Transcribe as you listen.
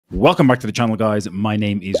Welcome back to the channel, guys. My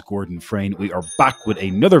name is Gordon Frayne. We are back with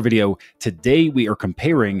another video. Today we are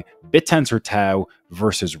comparing Bittensor TAO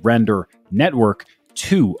versus Render Network,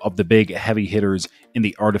 two of the big heavy hitters in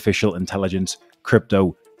the artificial intelligence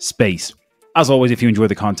crypto space. As always, if you enjoy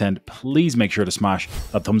the content, please make sure to smash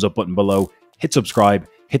that thumbs up button below, hit subscribe,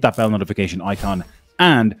 hit that bell notification icon,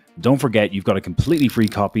 and don't forget you've got a completely free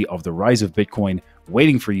copy of The Rise of Bitcoin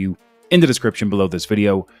waiting for you in the description below this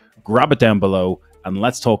video. Grab it down below and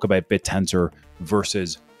let's talk about Bittensor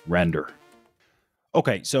versus Render.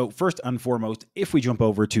 Okay, so first and foremost, if we jump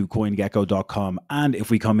over to CoinGecko.com and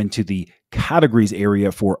if we come into the categories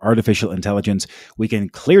area for artificial intelligence, we can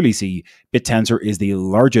clearly see Bittensor is the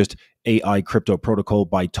largest AI crypto protocol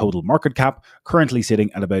by total market cap, currently sitting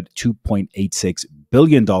at about $2.86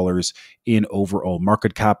 billion in overall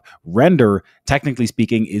market cap. Render, technically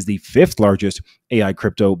speaking, is the fifth largest AI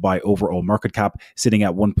crypto by overall market cap, sitting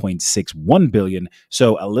at $1.61 billion.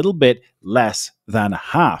 So a little bit less than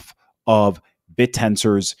half of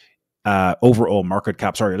Bittensor's overall market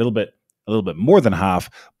cap. Sorry, a little bit more than half,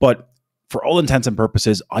 but for all intents and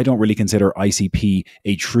purposes, I don't really consider ICP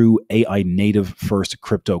a true AI native first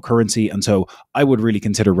cryptocurrency. And so I would really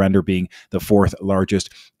consider Render being the fourth largest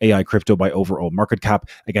AI crypto by overall market cap.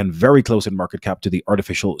 Again, very close in market cap to the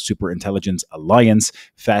Artificial Superintelligence Alliance,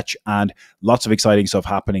 Fetch, and lots of exciting stuff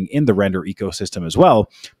happening in the Render ecosystem as well.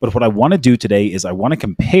 But what I want to do today is I want to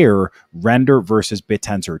compare Render versus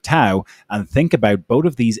Bittensor TAO and think about both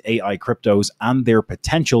of these AI cryptos and their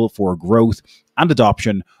potential for growth and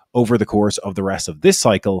adoption over the course of the rest of this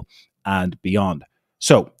cycle and beyond.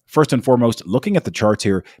 So first and foremost, looking at the charts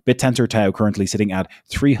here, Bittensor TAO currently sitting at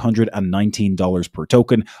 $319 per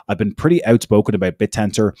token. I've been pretty outspoken about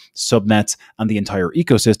Bittensor, subnets, and the entire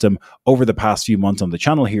ecosystem over the past few months on the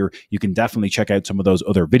channel here. You can definitely check out some of those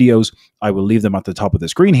other videos. I will leave them at the top of the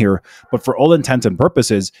screen here. But for all intents and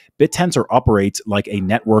purposes, Bittensor operates like a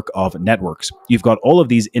network of networks. You've got all of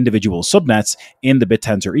these individual subnets in the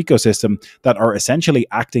Bittensor ecosystem that are essentially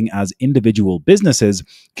acting as individual businesses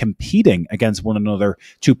competing against one another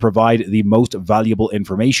to provide the most valuable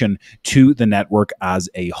information to the network as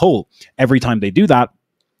a whole. Every time they do that,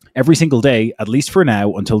 every single day, at least for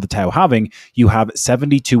now, until the TAO halving, you have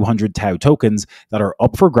 7,200 TAO tokens that are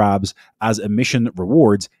up for grabs as emission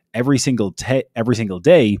rewards every single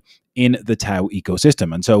day in the TAO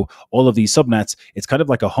ecosystem. And so all of these subnets, it's kind of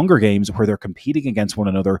like a Hunger Games where they're competing against one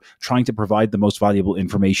another, trying to provide the most valuable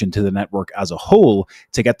information to the network as a whole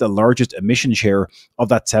to get the largest emission share of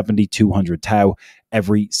that 7,200 TAO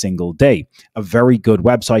every single day. A very good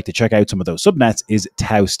website to check out some of those subnets is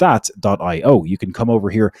taostats.io. You can come over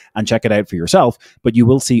here and check it out for yourself, but you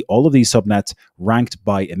will see all of these subnets ranked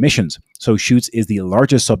by emissions. So Shoots is the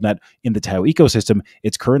largest subnet in the TAO ecosystem.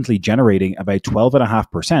 It's currently generating about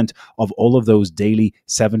 12.5% of all of those daily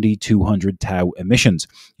 7,200 TAO emissions.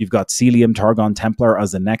 You've got Celium, Targon, Templar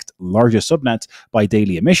as the next largest subnets by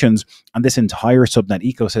daily emissions, and this entire subnet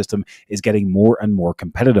ecosystem is getting more and more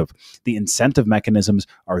competitive. The incentive mechanisms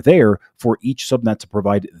are there for each subnet to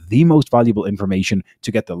provide the most valuable information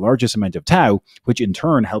to get the largest amount of TAO, which in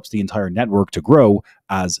turn helps the entire network to grow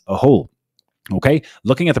as a whole. Okay,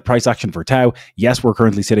 looking at the price action for TAO, yes, we're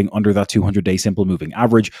currently sitting under that 200-day simple moving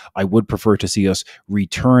average. I would prefer to see us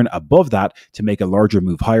return above that to make a larger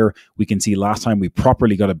move higher. We can see last time we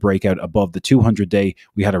properly got a breakout above the 200-day.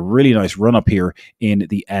 We had a really nice run up here in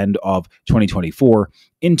the end of 2024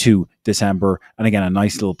 into December. And again, a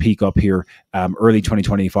nice little peak up here early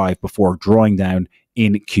 2025 before drawing down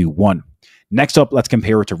in Q1. Next up, let's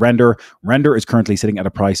compare it to Render. Render is currently sitting at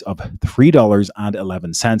a price of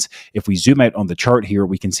 $3.11. If we zoom out on the chart here,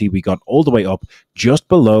 we can see we got all the way up just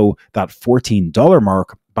below that $14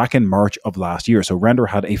 mark back in March of last year. So Render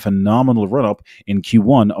had a phenomenal run up in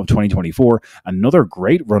Q1 of 2024. Another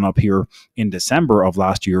great run up here in December of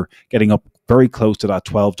last year, getting up very close to that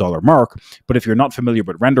 $12 mark. But if you're not familiar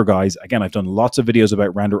with Render, guys, again, I've done lots of videos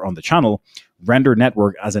about Render on the channel. Render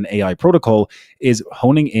Network as an AI protocol is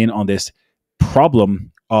honing in on this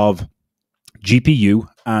problem of GPU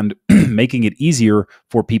and making it easier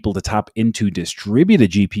for people to tap into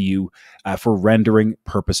distributed GPU for rendering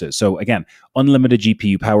purposes. So again, unlimited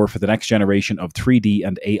GPU power for the next generation of 3D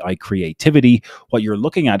and AI creativity. What you're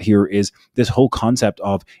looking at here is this whole concept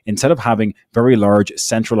of, instead of having very large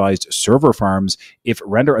centralized server farms, if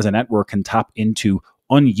Render as a network can tap into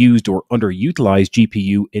unused or underutilized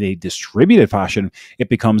GPU in a distributed fashion, it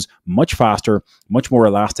becomes much faster, much more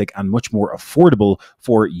elastic, and much more affordable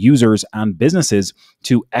for users and businesses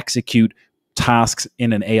to execute tasks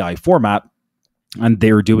in an AI format and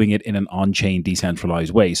they're doing it in an on-chain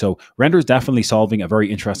decentralized way. So Render is definitely solving a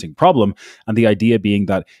very interesting problem, and the idea being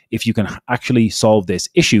that if you can actually solve this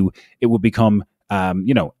issue, it will become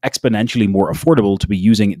exponentially more affordable to be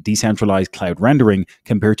using decentralized cloud rendering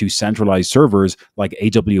compared to centralized servers like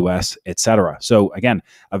AWS, etc. So again,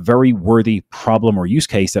 a very worthy problem or use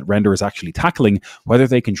case that Render is actually tackling. Whether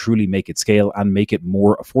they can truly make it scale and make it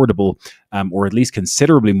more affordable, or at least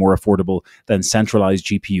considerably more affordable than centralized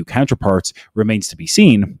GPU counterparts, remains to be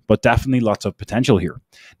seen, but definitely lots of potential here.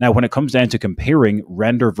 Now, when it comes down to comparing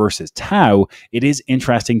Render versus TAO, it is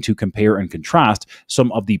interesting to compare and contrast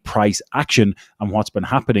some of the price action and what's been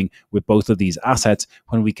happening with both of these assets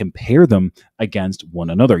when we compare them against one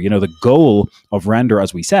another. The goal of Render,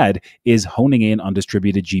 as we said, is honing in on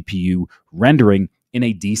distributed GPU rendering in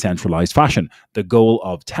a decentralized fashion. The goal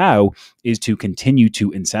of TAO is to continue to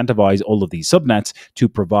incentivize all of these subnets to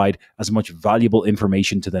provide as much valuable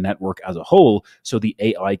information to the network as a whole, so the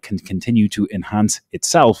AI can continue to enhance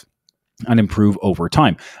itself and improve over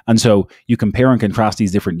time. And so you compare and contrast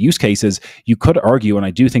these different use cases. You could argue, and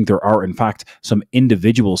I do think there are in fact some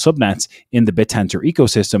individual subnets in the Bittensor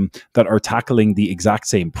ecosystem that are tackling the exact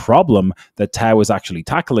same problem that TAO is actually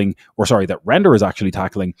tackling, or sorry, that Render is actually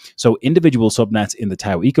tackling. So individual subnets in the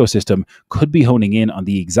TAO ecosystem could be honing in on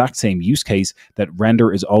the exact same use case that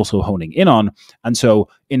Render is also honing in on. And so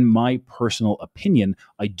in my personal opinion,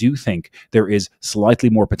 I do think there is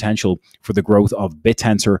slightly more potential for the growth of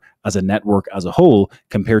Bittensor as a network as a whole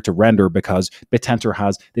compared to Render, because Bittensor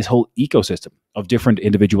has this whole ecosystem of different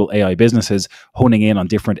individual AI businesses honing in on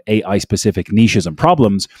different AI specific niches and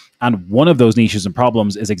problems. And one of those niches and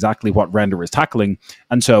problems is exactly what Render is tackling.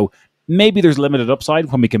 And so maybe there's limited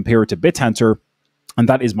upside when we compare it to Bittensor, and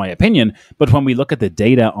that is my opinion. But when we look at the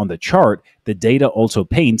data on the chart, the data also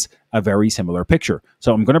paints a very similar picture.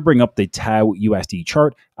 So I'm going to bring up the TAO USD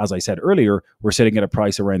chart. As I said earlier, we're sitting at a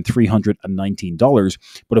price around $319.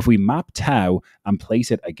 But if we map TAO and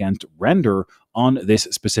place it against Render on this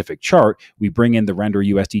specific chart, we bring in the Render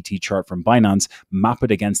USDT chart from Binance, map it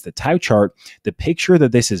against the TAO chart. The picture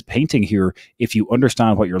that this is painting here, if you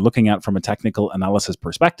understand what you're looking at from a technical analysis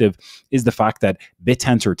perspective, is the fact that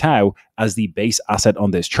Bittensor TAO as the base asset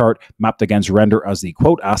on this chart, mapped against Render as the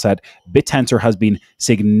quote asset, Bittensor has been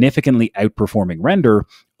significantly outperforming Render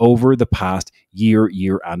over the past year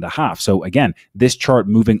and a half. So again, this chart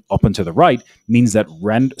moving up and to the right means that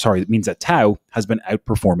TAO has been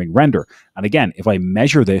outperforming Render. And again, if I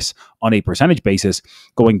measure this on a percentage basis,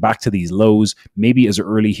 going back to these lows, maybe as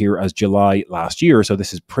early here as July last year, so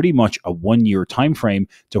this is pretty much a 1 year time frame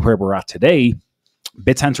to where we're at today,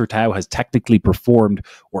 Bittensor TAO has technically performed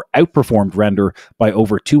or outperformed Render by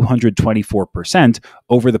over 224%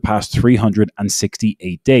 over the past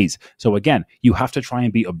 368 days. So again, you have to try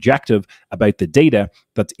and be objective about the data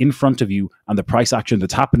that's in front of you and the price action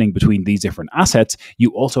that's happening between these different assets.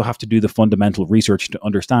 You also have to do the fundamental research to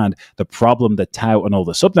understand the problem that TAO and all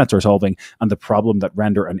the subnets are solving and the problem that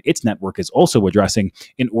Render and its network is also addressing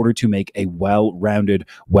in order to make a well-rounded,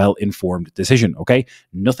 well-informed decision, okay?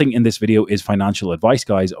 Nothing in this video is financial advice,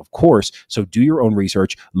 guys, of course. So do your own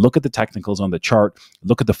research, look at the technicals on the chart,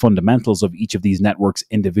 look at the fundamentals of each of these networks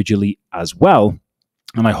individually as well.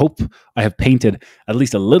 And I hope I have painted at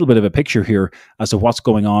least a little bit of a picture here as to what's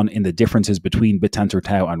going on in the differences between Bittensor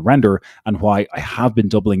TAO and Render, and why I have been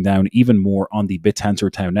doubling down even more on the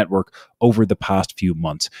Bittensor TAO network over the past few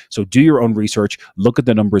months. So do your own research, look at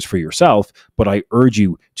the numbers for yourself, but I urge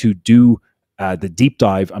you to do the deep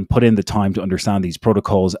dive and put in the time to understand these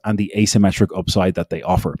protocols and the asymmetric upside that they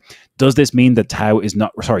offer. Does this mean that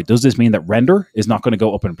does this mean that Render is not going to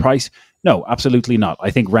go up in price? No, absolutely not.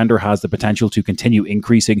 I think Render has the potential to continue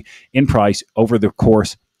increasing in price over the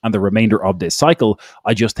course and the remainder of this cycle.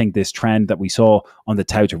 I just think this trend that we saw on the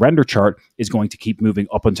TAO to Render chart is going to keep moving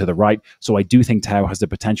up and to the right. So I do think TAO has the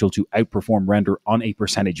potential to outperform Render on a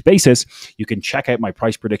percentage basis. You can check out my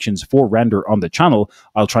price predictions for Render on the channel.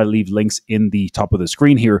 I'll try to leave links in the top of the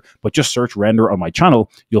screen here, but just search Render on my channel.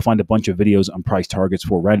 You'll find a bunch of videos on price targets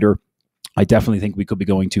for Render. I definitely think we could be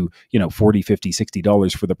going to, $40, $50,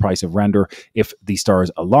 $60 for the price of Render if the stars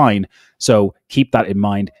align. So keep that in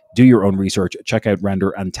mind. Do your own research. Check out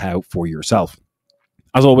Render and TAO for yourself.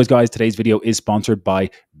 As always, guys, today's video is sponsored by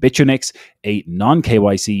Bitternix, a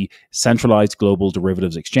non-KYC centralized global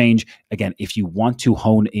derivatives exchange. Again, if you want to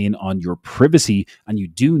hone in on your privacy and you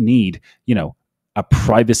do need, a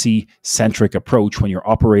privacy-centric approach when you're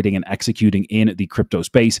operating and executing in the crypto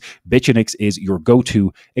space, Bitternix is your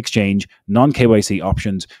go-to exchange, non-KYC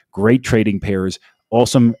options, great trading pairs,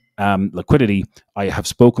 awesome liquidity. I have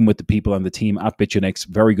spoken with the people on the team at Bittensor,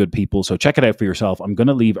 very good people. So check it out for yourself. I'm going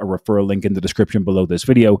to leave a referral link in the description below this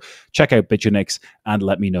video. Check out Bittensor and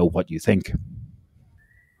let me know what you think.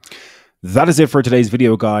 That is it for today's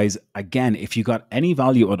video, guys. Again, if you got any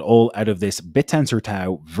value at all out of this Bittensor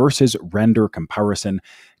TAO versus Render comparison,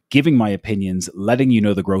 giving my opinions, letting you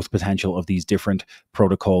know the growth potential of these different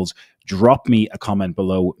protocols, drop me a comment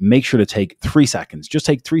below. Make sure to take 3 seconds. Just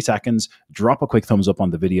take 3 seconds, drop a quick thumbs up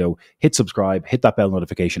on the video, hit subscribe, hit that bell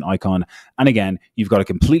notification icon. And again, you've got a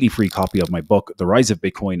completely free copy of my book, The Rise of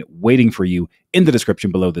Bitcoin, waiting for you in the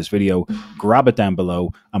description below this video. Grab it down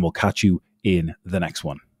below and we'll catch you in the next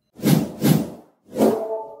one.